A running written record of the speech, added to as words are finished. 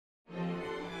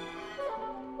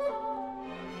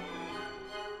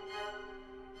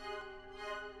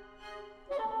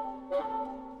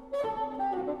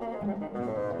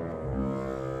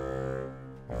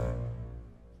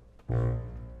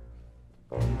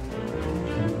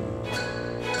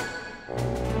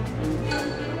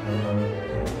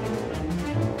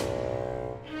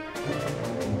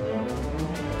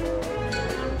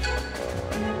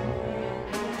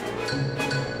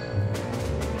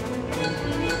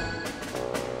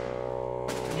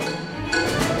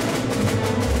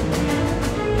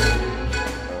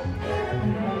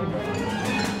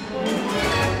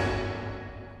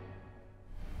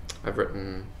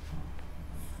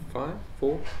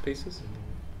pieces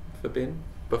for Ben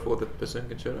before the Bassoon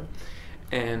Concerto,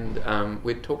 and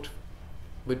we'd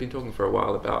been talking for a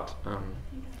while about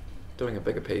doing a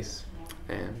bigger piece,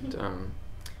 and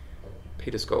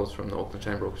Peter Scholes from the Auckland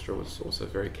Chamber Orchestra was also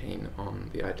very keen on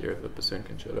the idea of the Bassoon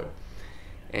Concerto,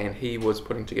 and he was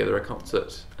putting together a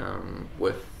concert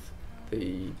with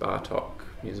the Bartók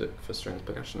music for strings,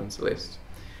 percussion and celeste,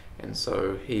 and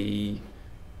so he,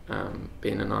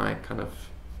 Ben and I kind of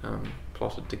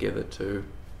plotted together to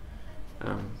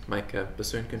make a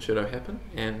Bassoon Concerto happen,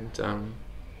 and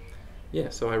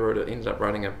so I ended up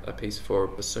writing a piece for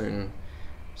bassoon,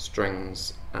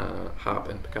 strings, harp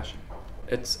and percussion.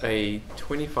 It's a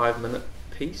 25-minute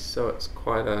piece, so it's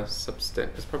quite a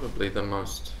it's probably the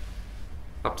most,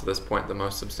 up to this point, the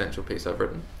most substantial piece I've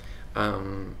written.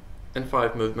 In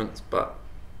 5 movements, but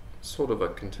sort of a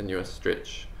continuous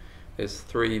stretch. There's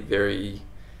 3 very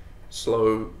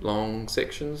slow, long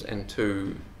sections and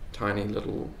 2 tiny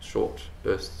little short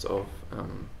bursts of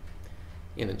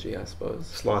energy, I suppose.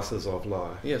 Slices of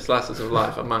life. Yeah, slices of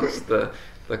life amongst the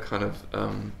kind of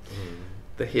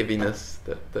the heaviness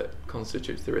that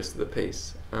constitutes the rest of the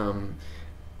piece.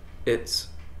 It's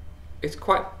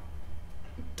quite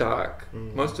dark.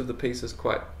 Most of the piece is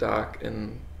quite dark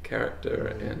in character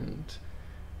and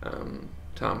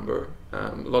timbre.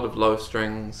 A lot of low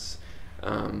strings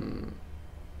and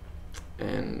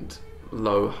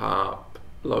low harp,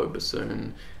 low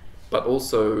bassoon, but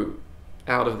also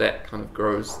out of that kind of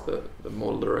grows the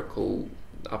more lyrical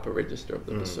upper register of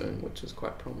the bassoon, which is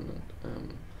quite prominent.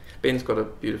 Ben's got a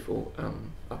beautiful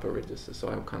upper register, so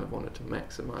I kind of wanted to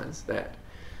maximise that.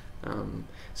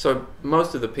 So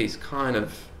most of the piece kind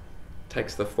of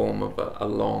takes the form of a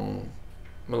long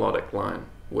melodic line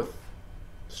with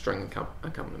string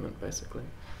accompaniment, basically.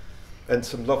 And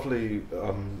some lovely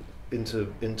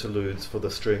interludes for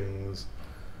the strings,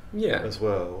 as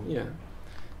well.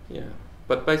 Yeah.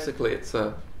 But basically, it's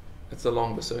a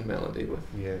long bassoon melody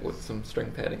with some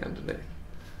string padding underneath.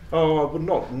 Oh, but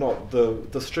not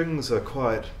the strings are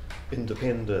quite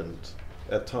independent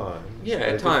at times. Yeah,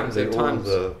 at times.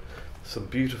 Some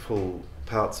beautiful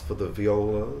parts for the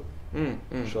viola,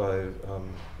 which I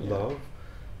love,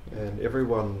 and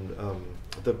everyone.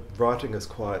 The writing is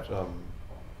quite.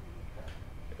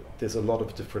 There's a lot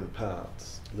of different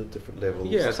parts, different levels.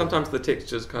 Yeah, sometimes the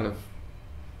textures kind of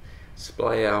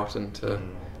splay out into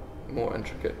more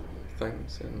intricate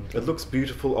things. And it looks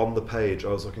beautiful on the page. I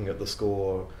was looking at the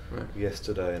score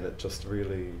yesterday, and it just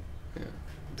really,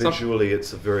 visually,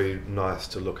 it's very nice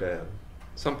to look at.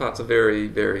 Some parts are very,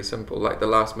 very simple. Like the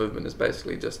last movement is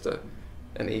basically just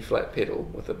an E-flat pedal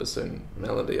with a bassoon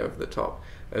melody over the top.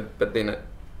 But then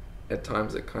at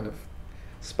times it kind of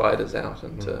spiders out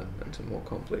into more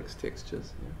complex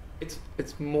textures. Yeah.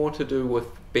 It's more to do with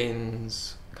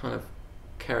Ben's kind of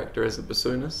character as a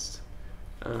bassoonist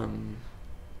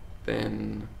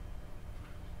than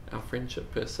our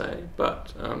friendship per se,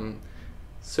 but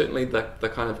certainly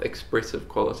the kind of expressive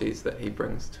qualities that he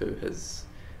brings to his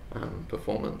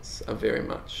performance are very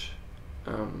much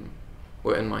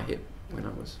were in my head when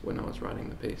I was writing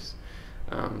the piece.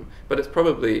 But it's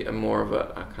probably more of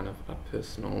a kind of a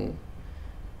personal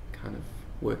kind of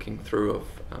working through of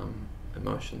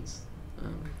emotions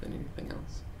than anything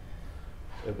else.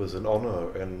 It was an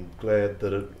honour, and glad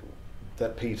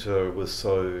that Peter was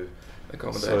so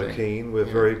keen. We're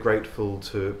very grateful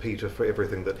to Peter for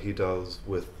everything that he does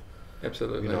with,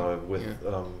 absolutely,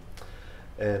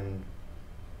 and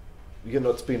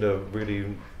it's been a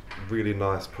really, really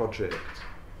nice project.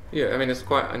 Yeah, I mean it's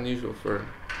quite unusual for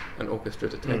an orchestra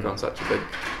to take on such a big,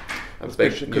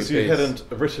 especially because you hadn't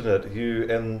written it,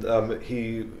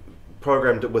 he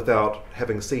programmed it without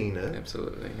having seen it.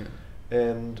 Absolutely, yeah.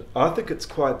 And I think it's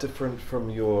quite different from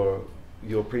your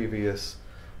previous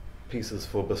pieces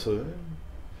for bassoon.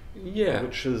 Yeah,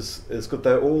 which is good.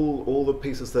 They're all the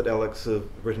pieces that Alex have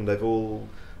written. They've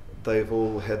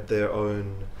all had their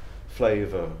own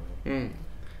flavour. And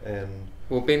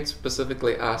well, Ben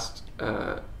specifically asked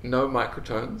no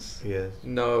microtones. Yes.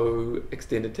 No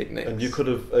extended techniques. And you could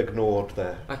have ignored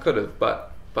that. I could have,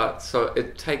 but so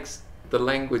it takes. The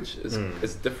language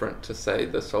is different to, say,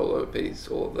 the solo piece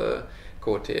or the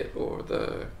quartet or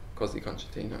the quasi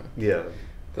concertino. Yeah.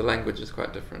 The language is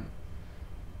quite different.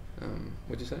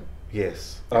 Would you say?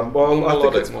 Yes. Well, I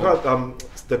think it's quite,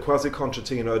 the quasi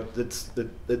concertino.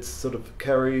 It's sort of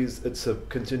carries. It's a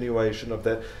continuation of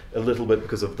that a little bit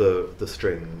because of the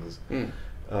strings.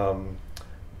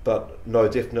 But no,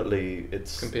 definitely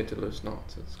it's compared to loose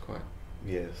knots. It's quite.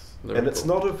 Yes, lyrical. And it's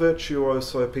not a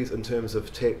virtuoso piece in terms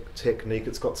of technique.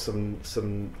 It's got some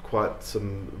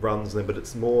runs in there, but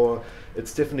it's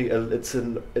definitely it's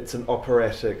an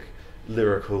operatic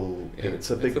lyrical. Yeah. It's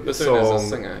a big the bassoon song. as a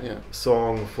singer, yeah.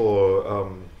 Song for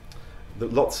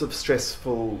lots of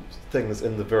stressful things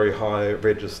in the very high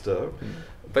register.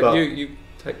 But you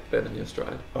take that in your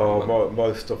stride. Oh,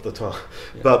 most of the time.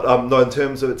 Yeah. But no, in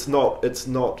terms of it's not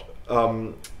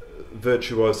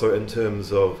virtuoso in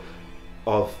terms of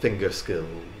finger skill.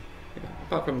 Yeah.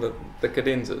 Apart from the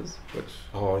cadenzas, which...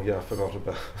 Oh yeah, I forgot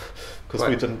about, because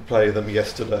we didn't play them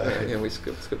yesterday. Yeah, we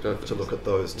skipped over to look at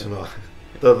those tonight.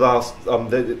 Yeah. The last,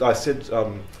 I said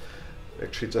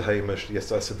actually to Hamish,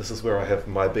 yes, I said this is where I have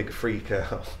my big freak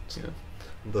out. Yeah.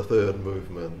 The third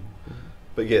movement.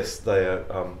 But yes, they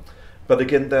are. But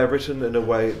again, they're written in a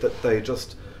way that they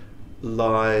just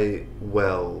lie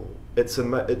well. It's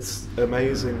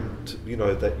amazing,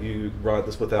 that you write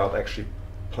this without actually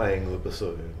playing the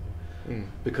bassoon,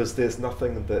 because there's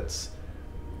nothing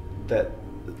that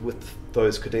with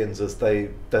those cadenzas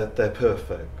they're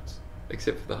perfect.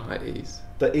 Except for the high E's.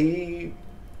 The E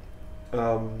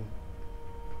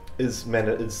is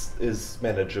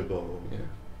manageable. Yeah.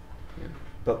 Yeah.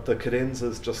 But the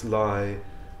cadenzas just lie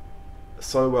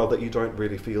so well that you don't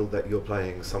really feel that you're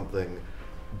playing something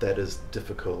that is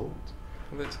difficult.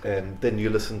 Well, that's good. And then you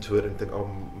listen to it and think, oh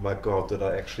my God, did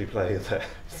I actually play that?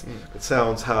 It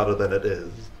sounds harder than it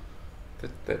is.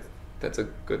 That's a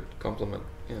good compliment,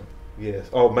 yeah. Yes.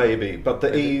 Oh, maybe. But the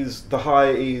Maybe. the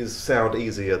high E's sound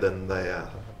easier than they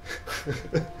are.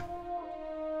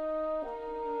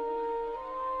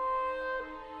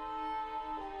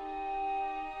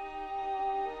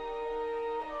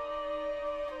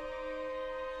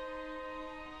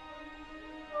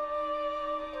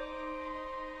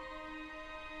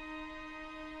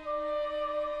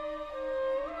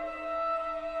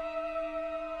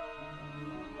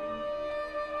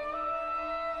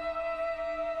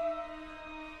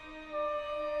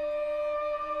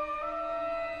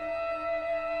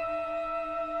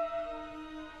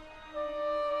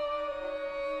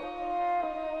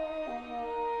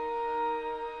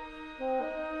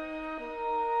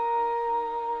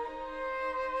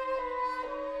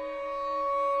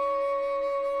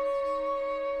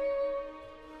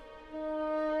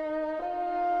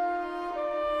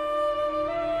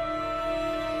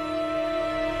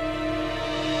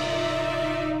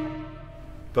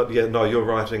 But yeah, no, you're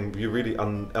writing. You really,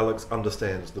 Alex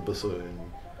understands the bassoon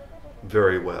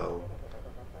very well,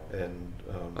 and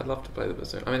I'd love to play the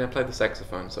bassoon. I mean, I play the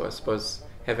saxophone, so I suppose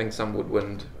having some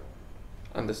woodwind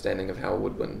understanding of how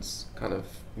woodwinds kind of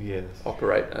yes,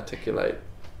 operate, articulate.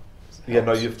 yeah,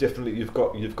 no, helps. you've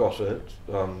got it.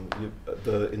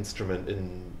 The instrument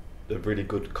in a really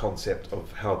good concept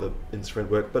of how the instrument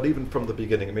worked. But even from the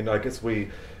beginning, I mean, I guess we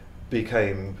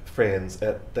became friends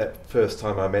at that first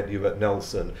time I met you at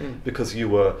Nelson because you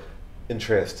were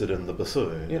interested in the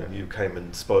bassoon, and you came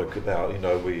and spoke about,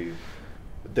 there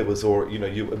was,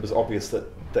 it was obvious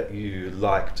that you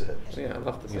liked it. Yeah, I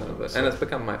love the sound of it, so and it's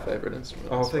become my favourite instrument.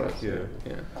 Oh, I suppose. thank you.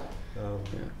 Yeah, Yeah.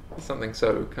 There's something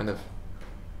so kind of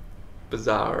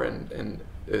bizarre and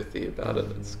earthy about it.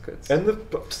 It's good. And the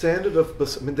standard of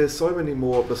bassoon, I mean, there's so many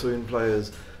more bassoon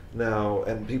players now,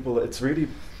 and people, it's really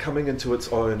coming into its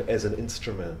own as an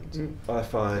instrument. I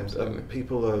find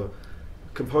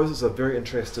composers are very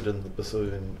interested in the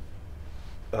bassoon.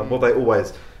 Well, they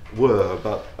always were,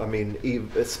 but I mean,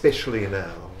 especially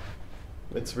now,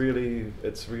 it's really.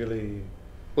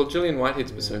 Well, Gillian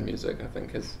Whitehead's bassoon music, I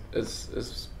think, is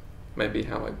maybe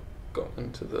how I got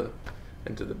into the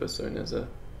bassoon as a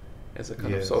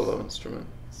kind of solo instrument.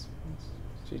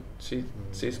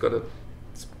 She's got a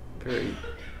very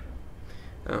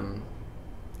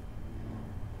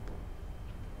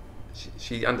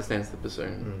she understands the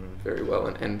bassoon very well,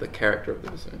 and the character of the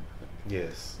bassoon.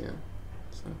 Yes. Yeah.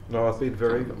 So no, I've been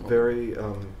very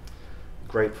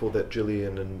grateful that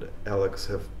Gillian and Alex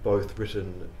have both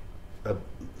written a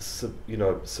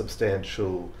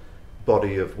substantial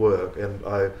body of work, and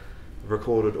I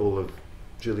recorded all of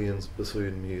Gillian's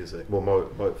bassoon music,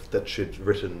 that she'd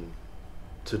written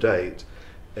to date,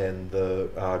 and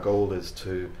our goal is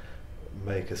to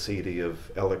make a CD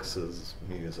of Alex's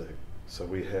music. So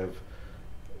we have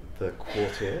the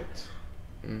quartet,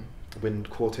 wind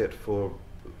quartet for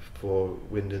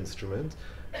wind instruments,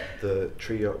 the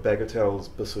trio, bagatelles,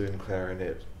 bassoon,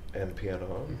 clarinet, and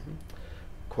piano,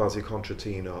 quasi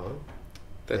concertino.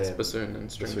 That's bassoon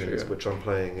and string trio, which I'm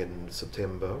playing in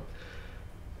September.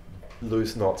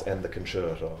 Loose knots and the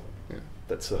concerto. Yeah.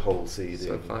 That's a whole CD.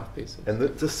 So 5 pieces. And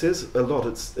this says a lot.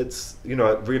 It's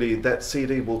really, that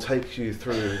CD will take you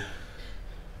through.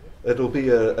 It'll be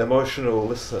an emotional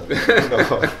listen.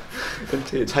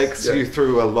 It takes you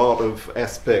through a lot of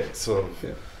aspects of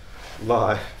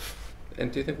life.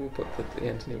 And do you think we'll put the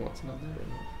Anthony Watson on there or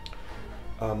not?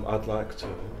 I'd like to.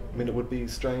 I mean, it would be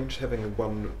strange having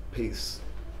one piece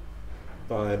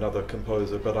by another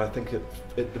composer, but I think it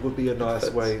would be a nice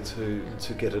way to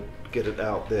get it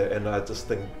out there. And I just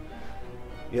think,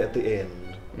 at the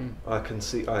end, I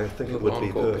think it would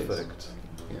be perfect. Piece.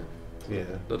 Yeah,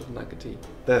 little nuggety.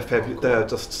 They're fabulous. They're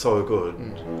just so good.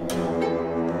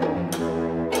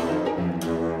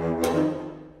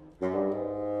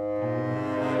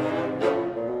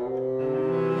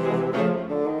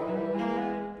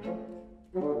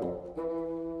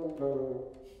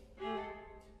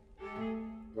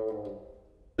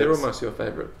 They're almost your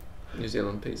favourite New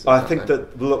Zealand pieces. I think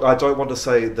that. Look, I don't want to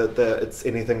say that it's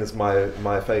anything is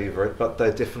my favourite, but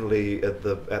they're definitely at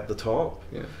the top.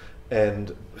 Yeah.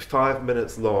 And 5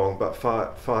 minutes long, but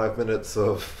 5 minutes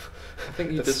of. I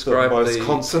think you it's described the most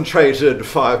concentrated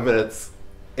 5 minutes.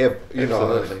 Absolutely.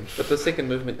 know. But the second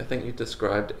movement, I think you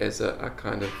described as a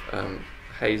kind of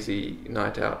hazy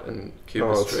night out in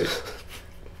Cuba Street.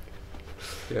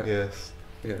 Yeah. Yes.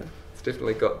 Yeah. It's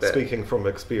definitely got that. Speaking from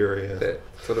experience. That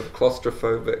sort of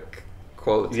claustrophobic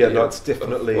quality. Yeah, no, it's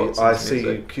definitely. I see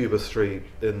music. Cuba Street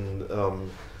in.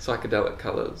 Psychedelic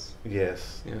colours.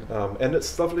 Yes. Yeah. And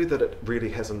it's lovely that it really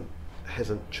hasn't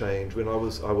changed. When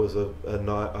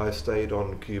I stayed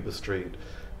on Cuba Street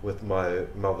with my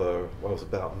mother. I was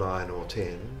about 9 or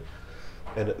 10,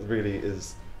 and it really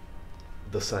is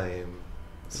the same.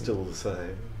 Still the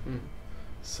same.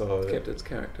 So it's kept its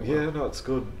character. Yeah, well. no, it's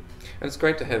good. And it's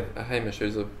great to have a Hamish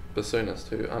who's a bassoonist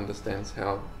who understands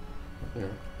how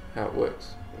it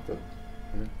works. With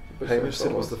the Hamish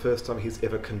said it was the first time he's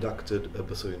ever conducted a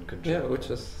bassoon concerto. Yeah, which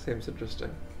seems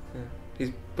interesting. Yeah.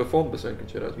 He's performed bassoon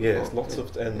concertos before. Yes, lots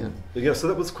of so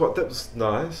that was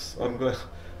nice. I'm glad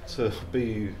to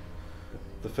be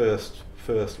the first,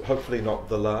 hopefully not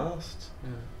the last. Yeah.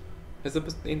 Has the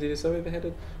NZSO ever had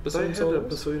a bassoon They had a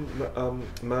bassoon.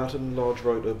 Martin Lodge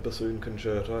wrote a bassoon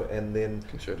concerto, and then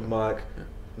Mike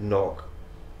Knock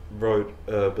wrote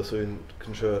a bassoon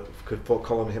concerto for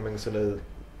Colin Hemmingson, a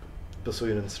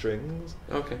bassoon and strings.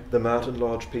 Okay. The Martin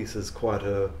Lodge piece is quite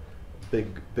a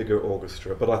bigger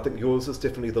orchestra, but I think yours is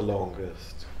definitely the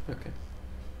longest. Okay.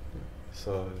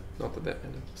 So not that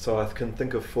matters. So I can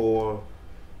think of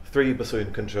 3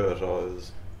 bassoon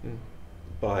concertos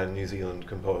by New Zealand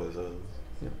composers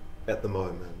at the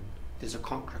moment. There's a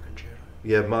contra concerto.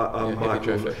 Yeah, Mike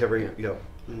Heavy. Yeah.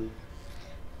 Yeah.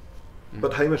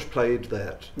 But Hamish played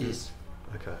that. Yes.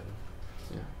 Okay.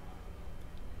 Yeah.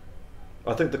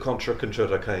 I think the contra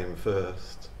concerto came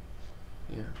first.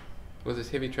 Yeah. Well,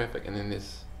 there's Heavy Traffic, and then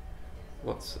there's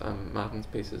what's Martin's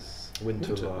pieces.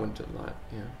 Winter Light.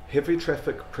 Yeah. Heavy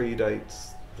Traffic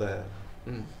predates that.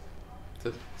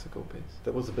 It's a cool piece.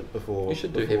 That was a bit before. You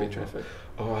should do Heavy Traffic.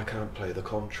 Oh, I can't play the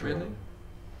contra. Really?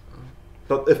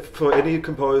 But if for any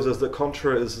composers, the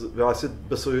contra is. I said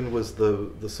bassoon was the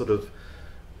sort of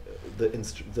the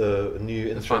new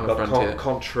instrument, but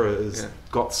contra has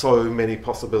got so many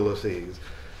possibilities,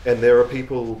 and there are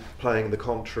people playing the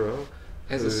contra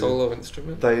as a solo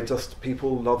instrument.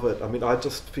 People love it. I mean, I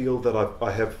just feel that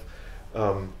I have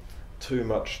too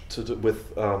much to do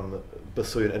with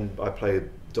bassoon, and I play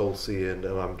Dulce, and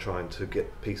I'm trying to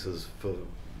get pieces for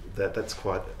that. That's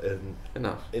quite an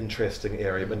interesting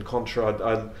area. And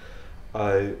contra,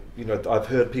 I've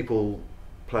heard people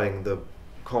playing the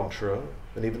contra,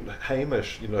 and even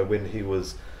Hamish, when he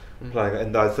was playing,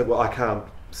 and I said, well, I can't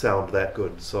sound that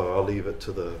good, so I'll leave it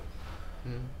to the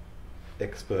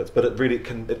experts. But it really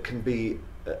can be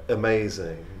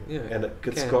amazing. Yeah, and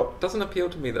it's doesn't appeal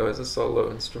to me though as a solo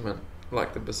instrument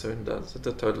like the bassoon does. It's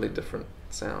a totally different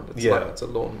sound. It's like it's a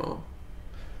lawnmower.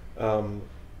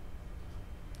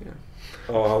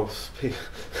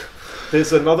 There's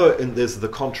there's the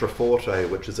contraforte,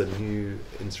 which is a new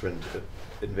instrument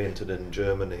invented in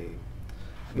Germany.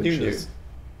 It's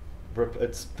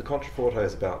the contraforte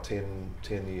is about 10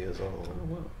 years old. Oh,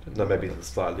 wow. No, maybe it's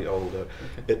slightly older.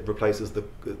 Okay. It replaces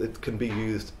it can be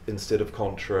used instead of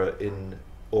contra in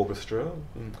orchestra.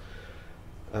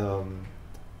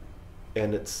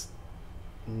 And it's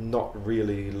not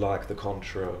really like the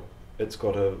contra. It's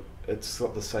got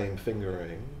the same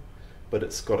fingering, but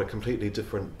it's got a completely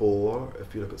different bore.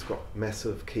 If you look, it's got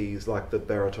massive keys like the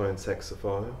baritone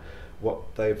saxophone.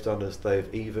 What they've done is they've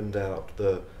evened out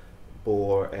the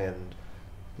bore and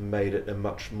made it a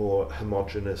much more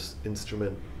homogeneous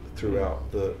instrument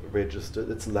throughout the register.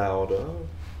 It's louder,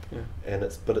 and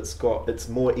it's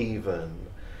more even,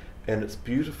 and it's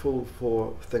beautiful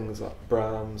for things like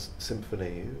Brahms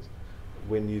symphonies.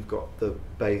 When you've got the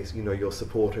bass, you're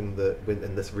supporting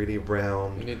in this really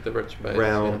round, you need the rich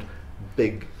bass,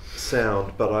 big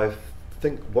sound. But I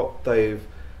think what they've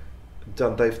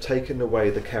done, they've taken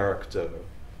away the character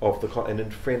of the and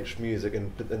in French music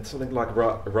and something like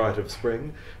Rite of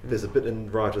Spring, there's a bit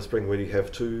in Rite of Spring where you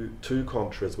have two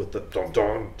contras with the don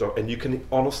don don, and you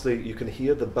can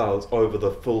hear the buzz over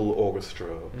the full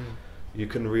orchestra. You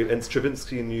can and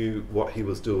Stravinsky knew what he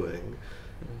was doing.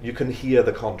 You can hear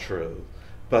the contra,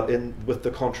 but with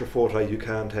the contraforte you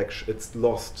can't actually. It's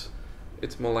lost.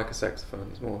 It's more like a saxophone.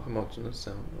 It's more homogeneous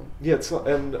sound. Yeah, it's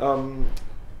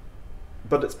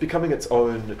but it's becoming its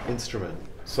own instrument.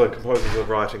 So composers are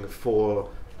writing for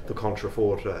the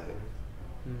contraforte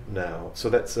now. So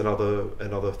that's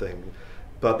another thing.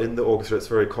 But in the orchestra, it's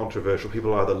very controversial.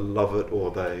 People either love it or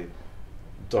they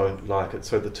don't like it.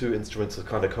 So the two instruments are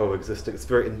kind of coexisting. It's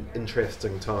very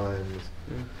interesting times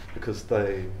because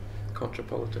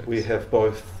contrapolitics. We have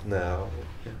both now.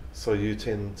 Yeah. So you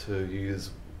tend to use.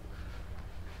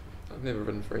 I've never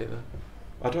written for either.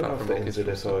 I don't know Apart if from the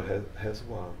orchestral NZSO has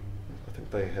one. I think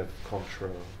they have contra.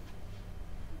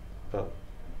 But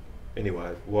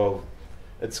anyway, well,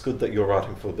 it's good that you're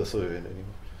writing for bassoon.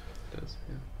 It does,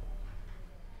 yeah.